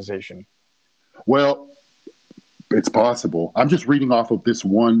terrorist organization. Well, it's possible. I'm just reading off of this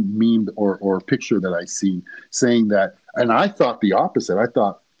one meme or picture that I seen saying that, and I thought the opposite. I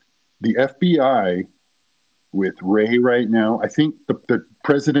thought the FBI with Ray right now, I think the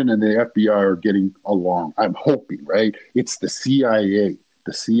president and the FBI are getting along. I'm hoping, right? It's the CIA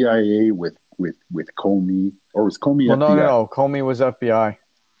with Comey, or was Comey well, FBI? No. Comey was FBI.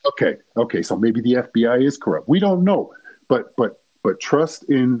 Okay. So maybe the FBI is corrupt. We don't know, but trust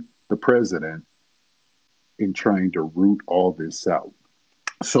in the president in trying to root all this out.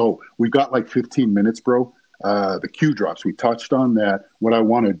 So we've got like 15 minutes, bro. The Q drops, we touched on that. What I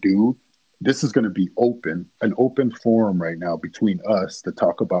want to do, this is going to be an open forum right now between us to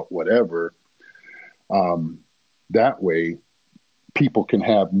talk about whatever. That way people can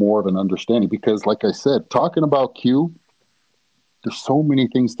have more of an understanding, because like I said, talking about Q, there's so many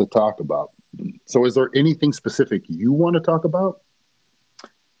things to talk about. So is there anything specific you want to talk about?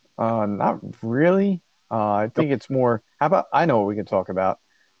 Not really. I think it's more, how about, I know what we can talk about.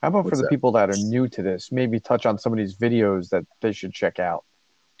 How about for the people that are new to this, maybe touch on some of these videos that they should check out?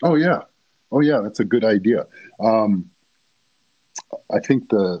 Oh, yeah. That's a good idea. I think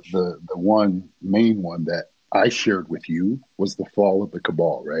the main one that I shared with you was the fall of the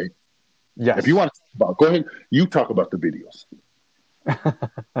cabal, right? Yes. If you want to talk about, go ahead. You talk about the videos.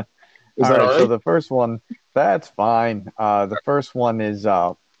 All right. So the first one, that's fine. The first one is,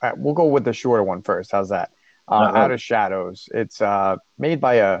 we'll go with the shorter one first. How's that? Out of Shadows. It's made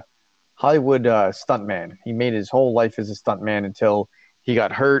by a Hollywood stuntman. He made his whole life as a stuntman until he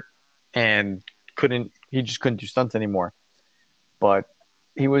got hurt and he just couldn't do stunts anymore. But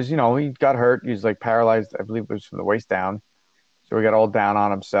he was, he got hurt. He was like paralyzed. I believe it was from the waist down. So he got all down on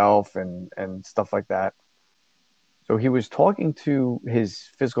himself and stuff like that. So he was talking to his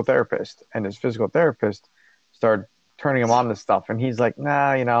physical therapist, and his physical therapist started turning him on to stuff. And he's like,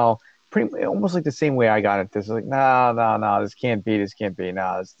 nah, pretty almost like the same way I got it. This is like, no, this can't be.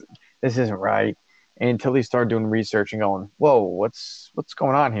 No, this isn't right. And until he started doing research and going, whoa, what's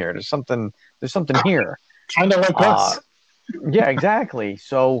going on here? There's something here. Kind of like us. Yeah, exactly.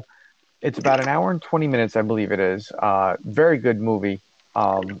 So it's about an hour and 20 minutes, I believe it is. Very good movie.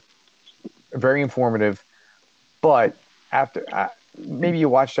 Very informative. But after maybe you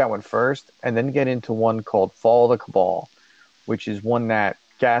watch that one first and then get into one called Fall of the Cabal, which is one that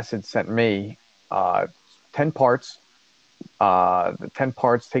Gas had sent me. 10 parts. The 10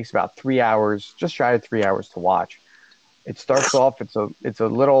 parts takes about 3 hours, just shy of 3 hours to watch. It starts off, it's a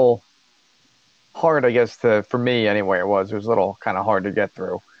little hard, I guess, for me anyway. It was a little kind of hard to get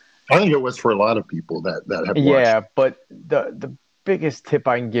through. I think it was for a lot of people that have watched. Yeah, but the biggest tip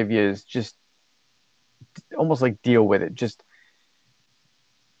I can give you is just almost like deal with it. Just,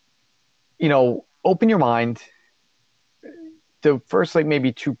 open your mind. The first, like,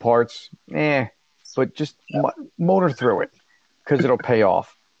 maybe 2 parts, but just motor through it because it'll pay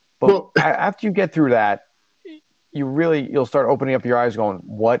off. But after you get through that, you'll start opening up your eyes going,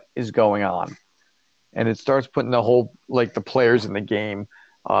 what is going on? And it starts putting the whole, like, the players in the game,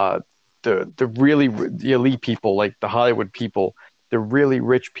 the elite people, like the Hollywood people, the really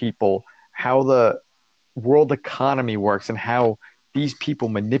rich people, how the world economy works and how these people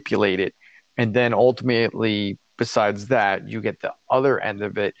manipulate it. And then ultimately, besides that, you get the other end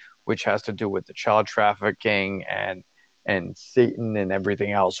of it, which has to do with the child trafficking and Satan and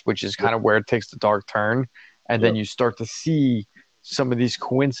everything else, which is kind of where it takes the dark turn. And then you start to see some of these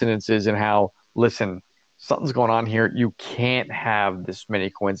coincidences and how, listen, something's going on here. You can't have this many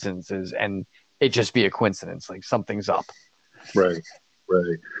coincidences and it just be a coincidence. Like, something's up. Right.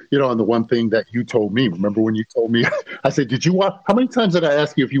 And the one thing that you told me, remember when you told me, I said, did you watch, how many times did I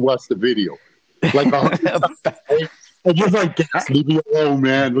ask you if you watched the video? Like, and you're like, leave me alone,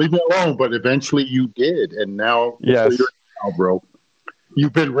 man. Leave me alone. But eventually you did. And now, yes, bro,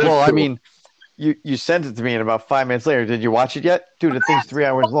 you've been ready. Well, I mean, you sent it to me, and about 5 minutes later, did you watch it yet? Dude, the thing's 3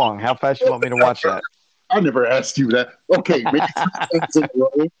 hours long. How fast do you want me to watch that? I never asked you that. Okay, maybe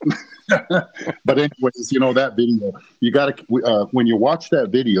but anyways, that video, you got to, when you watch that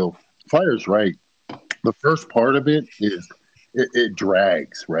video, Fire's right. The first part of it is, it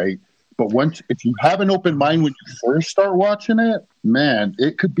drags, right? But if you have an open mind when you first start watching it, man,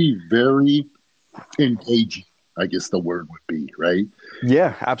 it could be very engaging, I guess the word would be, right?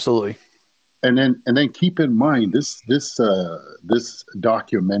 Yeah, absolutely. And then keep in mind this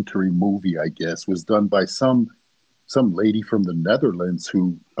documentary movie, I guess, was done by some lady from the Netherlands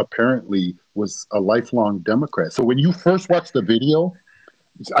who apparently was a lifelong Democrat. So when you first watch the video,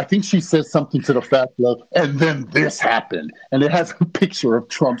 I think she says something to the fact of, and then this happened, and it has a picture of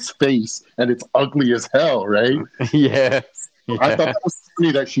Trump's face, and it's ugly as hell, right? Yeah. I thought that was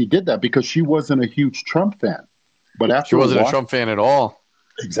funny that she did that because she wasn't a huge Trump fan, but after she wasn't a Trump fan at all.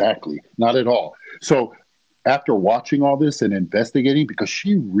 Exactly. Not at all. So after watching all this and investigating, because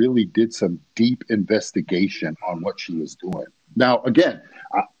she really did some deep investigation on what she was doing. Now, again,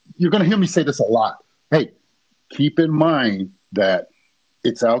 you're going to hear me say this a lot. Hey, keep in mind that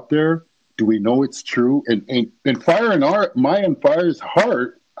it's out there. Do we know it's true? And Fire in Fire's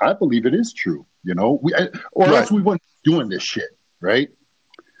heart, I believe it is true, else we wouldn't be doing this shit, right?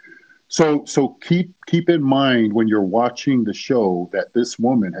 So keep in mind when you're watching the show that this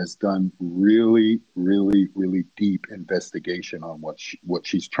woman has done really, really, really deep investigation on what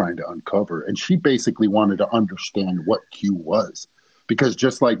she's trying to uncover. And she basically wanted to understand what Q was. Because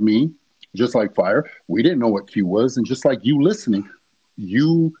just like me, just like Fire, we didn't know what Q was. And just like you listening,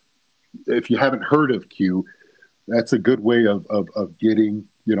 if you haven't heard of Q, that's a good way of getting,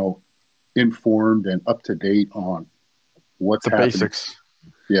 informed and up to date on what's happening. The basics.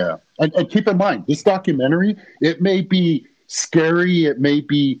 Yeah. And keep in mind, this documentary, it may be scary, it may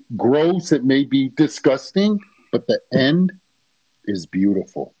be gross, it may be disgusting, but the end is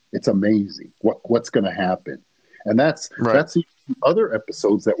beautiful. It's amazing what's going to happen. And that's the other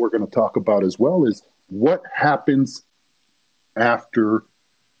episodes that we're going to talk about as well, is what happens after,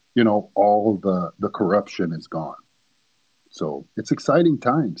 all of the corruption is gone. So it's exciting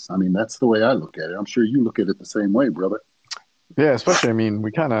times. I mean, that's the way I look at it. I'm sure you look at it the same way, brother. Yeah, especially, I mean,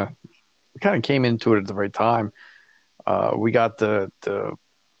 we kind of came into it at the right time. We got the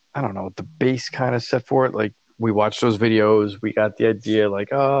base kind of set for it. Like, we watched those videos, we got the idea, like,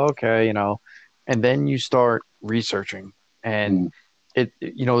 oh, okay, and then you start researching, and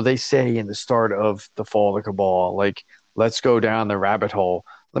they say in the start of the Fall of the Cabal, like, let's go down the rabbit hole.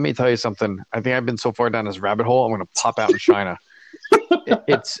 Let me tell you something. I think I've been so far down this rabbit hole, I'm going to pop out in China.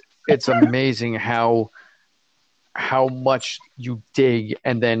 It's amazing how much you dig,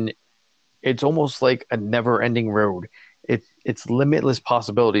 and then it's almost like a never-ending road. It's limitless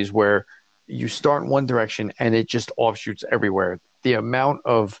possibilities where you start in one direction and it just offshoots everywhere. The amount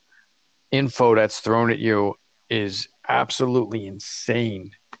of info that's thrown at you is absolutely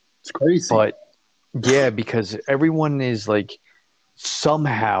insane. It's crazy. But yeah, because everyone is like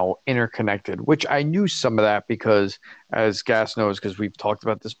somehow interconnected, which I knew some of that because, as Gas knows, because we've talked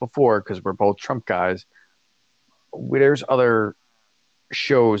about this before, because we're both Trump guys, there's other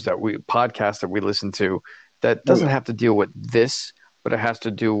podcasts that we listen to that Oh doesn't yeah, have to deal with this, but it has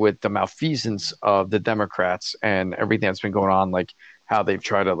to do with the malfeasance of the Democrats and everything that's been going on, like how they've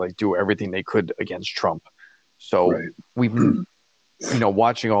tried to like do everything they could against Trump. So right. we've been,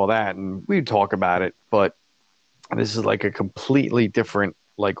 watching all that and we talk about it, but this is like a completely different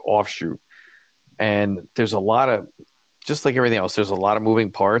like offshoot. And there's a lot of, just like everything else, there's a lot of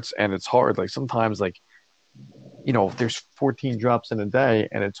moving parts and it's hard. Like sometimes like, there's 14 drops in a day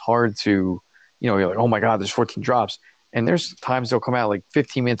and it's hard to, you're like, oh my God, there's 14 drops. And there's times they'll come out like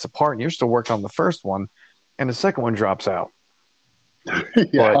 15 minutes apart and you're still working on the first one and the second one drops out. But,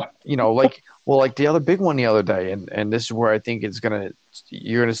 Yeah. like the other big one the other day, and this is where I think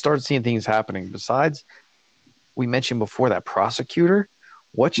you're going to start seeing things happening. Besides, we mentioned before that prosecutor,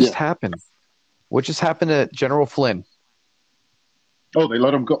 what just Yeah. happened? What just happened to General Flynn? Oh, they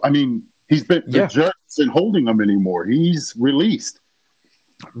let him go. I mean, the Yeah, judge isn't holding him anymore. He's released.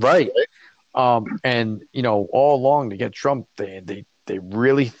 right. And all along to get Trump, they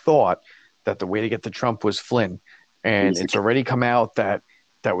really thought that the way to get to Trump was Flynn, It and was it's already come out that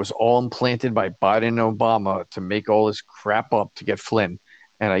that was all implanted by Biden and Obama to make all this crap up to get Flynn.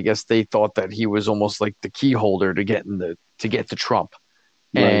 And I guess they thought that he was almost like the key holder to get to Trump,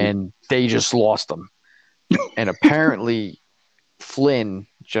 right, and they just lost him. And apparently,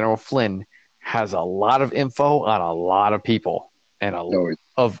 General Flynn, has a lot of info on a lot of people and no,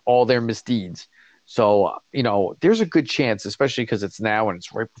 of all their misdeeds. So, there's a good chance, especially because it's now and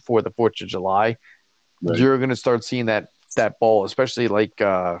it's right before the 4th of July, right. you're going to start seeing that ball, especially like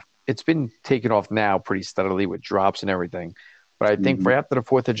it's been taken off now pretty steadily with drops and everything. But I think Hmm. right after the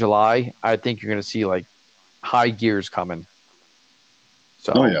 4th of July, I think you're going to see like high gears coming.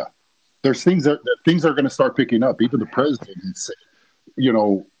 Oh So, yeah. There's things are going to start picking up. Even the president, said, you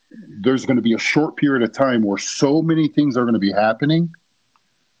know, there's going to be a short period of time where so many things are going to be happening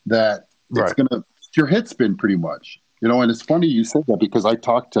that it's right. going to your head spin pretty much. And it's funny you said that because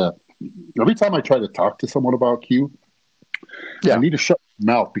every time I try to talk to someone about Q, I Yeah. need to shut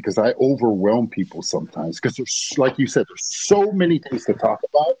my mouth because I overwhelm people sometimes because there's, like you said, there's so many things to talk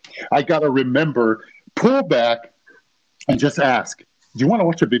about. I got to remember, pull back and just ask, do you want to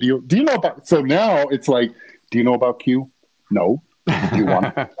watch a video? Do you know about, so now it's like, do you know about Q? No. Do you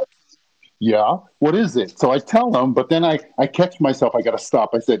want to? Yeah. What is it? So I tell them, but then I catch myself. I got to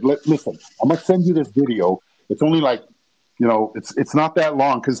stop. I said, listen, I'm going to send you this video. It's only like, it's not that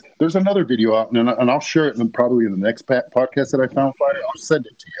long because there's another video out and I'll share it probably in the next podcast that I found. Friday. I'll send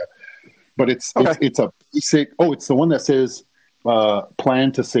it to you. But it's Okay. it's it's a basic. Oh, it's the one that says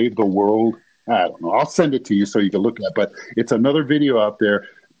 "Plan to Save the World." I don't know. I'll send it to you so you can look at it. But it's another video out there.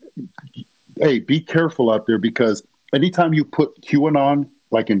 Hey, be careful out there because anytime you put QAnon,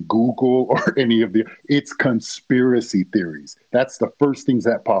 like in Google or any of it's conspiracy theories. That's the first things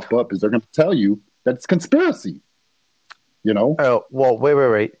that pop up is they're going to tell you that it's conspiracy. You know? Oh, well,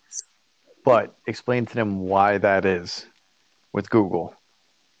 wait. But explain to them why that is with Google.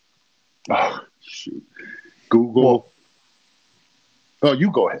 Oh, shoot. Well, Google. Oh,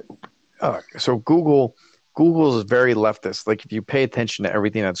 you go ahead. so Google is very leftist. Like if you pay attention to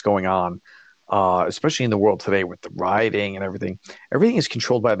everything that's going on, especially in the world today with the rioting and everything is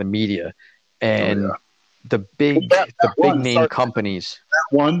controlled by the media Oh and yeah. the Well, big that the big one. name Sorry, companies.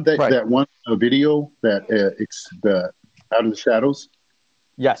 Right. that one video that it's the Out of the Shadows.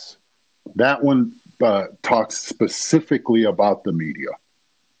 Yes. That one talks specifically about the media.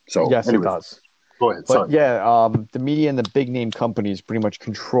 So, Yes, it anyways, does. go ahead. But Sorry. yeah, the media and the big name companies pretty much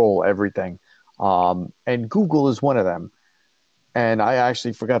control everything. And Google is one of them. And I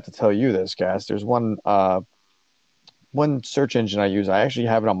actually forgot to tell you this, Gas. There's one search engine I use. I actually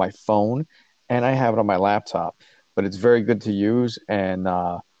have it on my phone and I have it on my laptop, but it's very good to use. And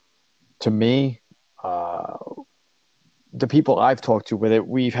to me, uh, the people I've talked to with it,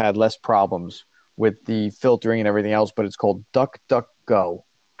 we've had less problems with the filtering and everything else. But it's called DuckDuckGo.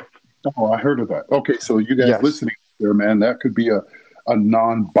 Oh, I heard of that. Okay, so you guys Yes, listening there, man, that could be a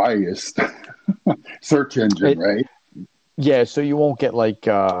non-biased search engine, it. right? Yeah, so you won't get like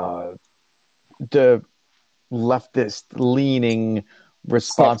the leftist leaning Stuff.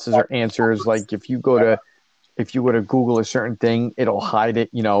 responses or answers. Like if you were to Google a certain thing, it'll hide it,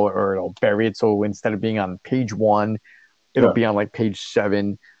 or it'll bury it. So instead of being on page one, it'll Yeah. be on like page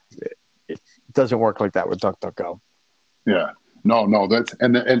 7. It doesn't work like that with DuckDuckGo. Yeah. No, that's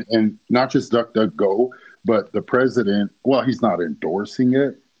and not just DuckDuckGo, but the president. Well, he's not endorsing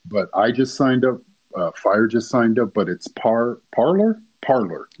it, but I just signed up. Fire just signed up, but it's Parlor,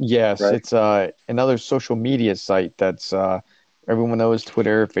 Yes, right? it's another social media site that's everyone knows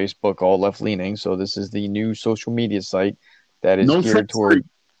Twitter, Facebook, all left leaning. So this is the new social media site that is No geared toward. censoring,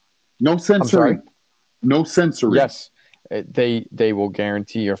 no I'm sorry. censoring, no censoring. Yes, they will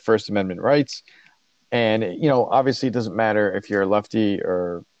guarantee your First Amendment rights, and obviously it doesn't matter if you're a lefty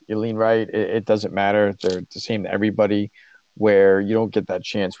or you lean right. It doesn't matter. They're the same to everybody. Where you don't get that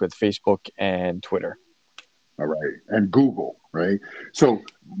chance with Facebook and Twitter. All right, and Google, right? So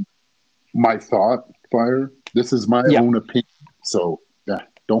my thought, Fire. This is my Yeah. own opinion. So yeah,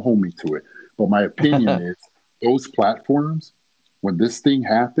 don't hold me to it. But my opinion is those platforms, when this thing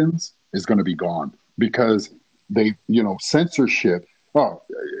happens, is going to be gone because they, censorship. Oh,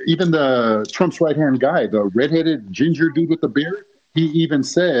 even the Trump's right hand guy, the redheaded ginger dude with the beard, he even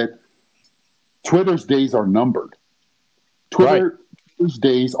said Twitter's days are numbered. Right. Twitter's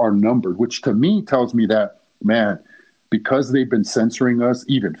days are numbered, which to me tells me that, man, because they've been censoring us,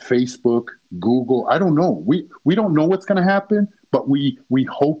 even Facebook, Google, I don't know. We don't know what's going to happen, but we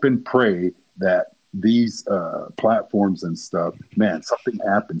hope and pray that these platforms and stuff, man, something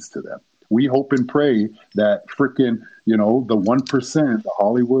happens to them. We hope and pray that freaking, the 1%, the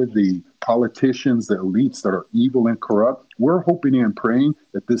Hollywood, the politicians, the elites that are evil and corrupt, we're hoping and praying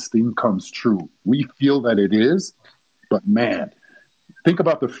that this thing comes true. We feel that it is, but man, think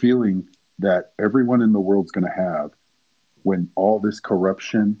about the feeling that everyone in the world's going to have when all this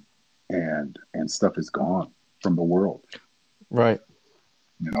corruption and stuff is gone from the world. Right.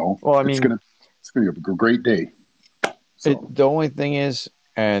 Well, I It's mean, gonna be a great day. So the only thing is,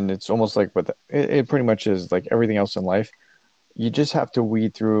 and it's almost like it pretty much is like everything else in life. You just have to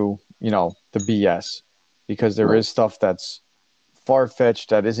weed through, the BS, because there right. is stuff that's far fetched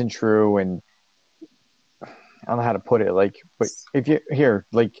that isn't true, and I don't know how to put it. Like, but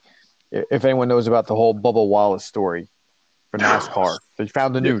if anyone knows about the whole Bubba Wallace story for NASCAR, they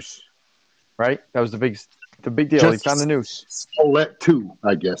found the Yeah. noose, right? That was the big deal. He found the Just noose. Smollett too,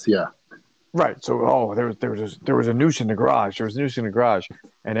 I guess. Yeah. Right. So, there was a noose in the garage. There was a noose in the garage,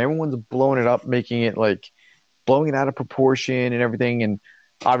 and everyone's blowing it up, making it like blowing it out of proportion and everything. And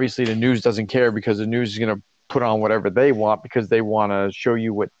obviously, the news doesn't care because the news is going to put on whatever they want because they want to show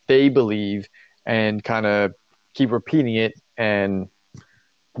you what they believe and kind of keep repeating it and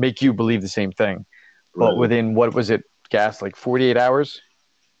make you believe the same thing. But Right. within what was it, gas like 48 hours?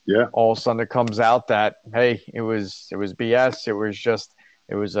 Yeah. All of a sudden it comes out that hey, it was BS.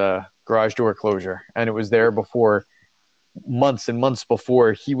 It was a garage door closure, and it was there before months and months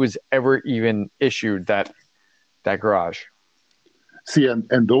before he was ever even issued that garage. See,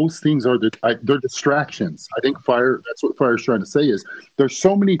 and those things are they're distractions. I think fire. That's what fire's trying to say is there's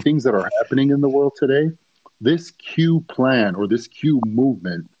so many things that are happening in the world today. This Q plan or this Q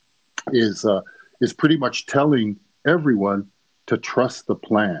movement is pretty much telling everyone to trust the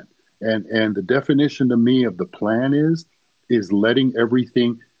plan. And the definition to me of the plan is letting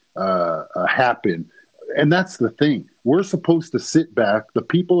everything happen. And that's the thing. We're supposed to sit back. The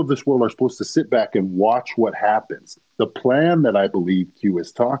people of this world are supposed to sit back and watch what happens. The plan that I believe Q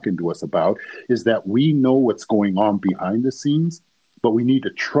is talking to us about is that we know what's going on behind the scenes, but we need to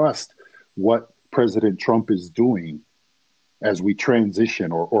trust what President Trump is doing as we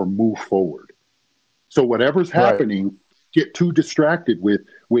transition or move forward. So whatever's Right. happening, get too distracted with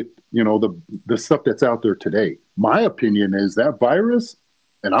the stuff that's out there today. My opinion is that virus,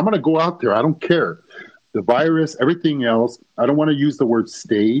 and I'm going to go out there. I don't care. The virus, everything else. I don't want to use the word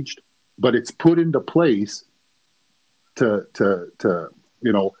staged, but it's put into place to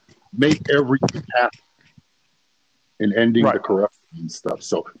make everything happen in ending the Right. corruption and stuff.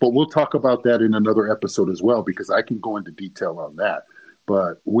 So, but we'll talk about that in another episode as well because I can go into detail on that.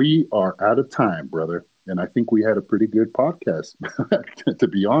 But we are out of time, brother, and I think we had a pretty good podcast, to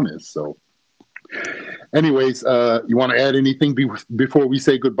be honest. So, anyways, you want to add anything before we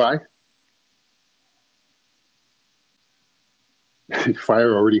say goodbye?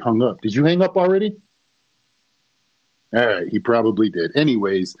 Fire already hung up. Did you hang up already? All right, he probably did.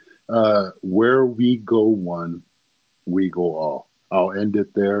 Anyways, where we go one, we go all. I'll end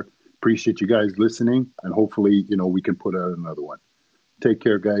it there. Appreciate you guys listening, and hopefully, we can put out another one. Take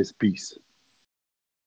care, guys. Peace.